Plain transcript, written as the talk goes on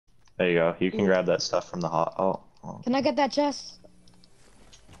There you go. You can grab that stuff from the hot. Oh. Can I get that chest?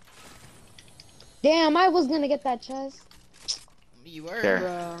 Damn, I was gonna get that chest. You were. There.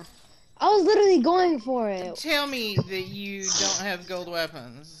 Bro. I was literally going for it. Tell me that you don't have gold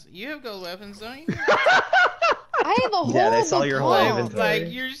weapons. You have gold weapons, don't you? I have a horrible Yeah, they saw your whole pump. inventory.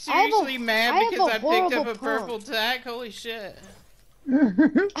 Like, you're seriously mad because I picked up a purple pump. tack? Holy shit.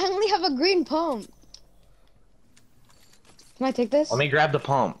 I only have a green pump. Can I take this? Let me grab the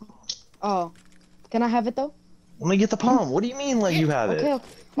pump. Oh. Can I have it though? Let me get the pump. What do you mean let you have it?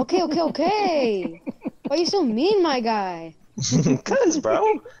 Okay. Why are you so mean, my guy? Cause,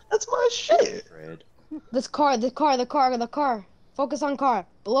 bro, that's my shit. This car. Focus on car.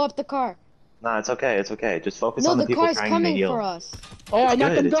 Blow up the car. Nah, it's okay. It's okay. Just focus No, on the the people car's trying to coming heal. for us. Oh, I It's knocked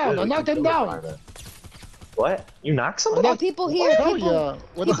good, him it's down. good. I knocked him down. What? You knocked No, somebody? people here. Oh, People, yeah.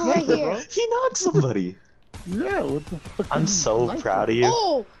 With a people right sniper, here. bro. He knocked somebody. Yeah, with the fucking I'm so sniper. proud of you.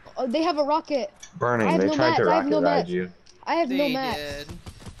 Oh, they have a rocket. Burning, I have they no tried to mats, I have rocket no ride mats. you. I have no They mats.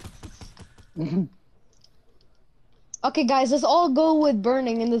 did. Okay, guys, let's all go with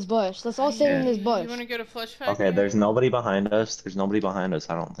burning in this bush. Let's all stay in this bush. You wanna go to Flush Factory? Okay, there's nobody behind us. There's nobody behind us,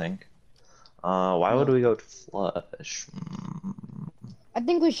 I don't think. Why would we go to Flush? I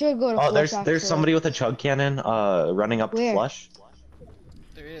think we should go to Oh, Flush, there's actually. somebody with a chug cannon, running up Where? to Flush.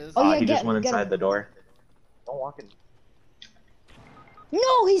 There is. Oh, yeah, He get just him, went get inside him. the door. Don't walk in.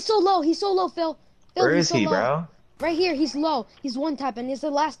 No, he's so low. He's so low, Phil. Where he's is so he, low. bro? Right here, he's low. He's one tap, and he's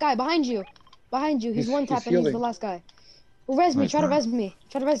the last guy behind you. Behind you, he's one tap, and he's the healing. last guy. Well, res me. he's Try to not. res me.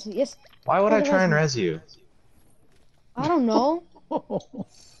 Try to res me. Yes. Why would I try and me. res you? I don't know.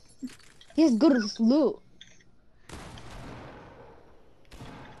 He has good loot.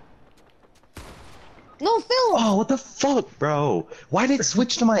 No, Phil. Oh, what the fuck, bro? Why did it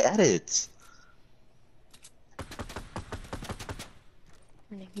switch to my edits?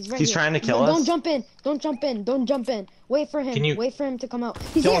 He's right He's here. trying to kill Don't us? jump in. Don't jump in. Don't jump in. Wait for him. Can you- Wait for him to come out.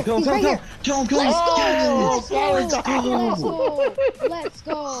 He's Kill here. him, kill him, He's kill right him, here. kill him, kill him, Let's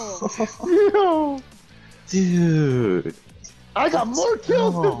go. Let's go. Let's go. Yo, Dude. I got more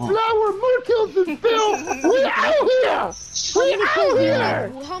kills than Flower, more kills than Phil. We out here. We out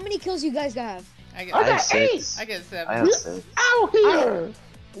here. How many kills you guys have? I I got got 8. six. I got 7. I have 6. Out here.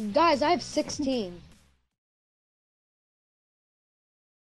 Guys, I have 16.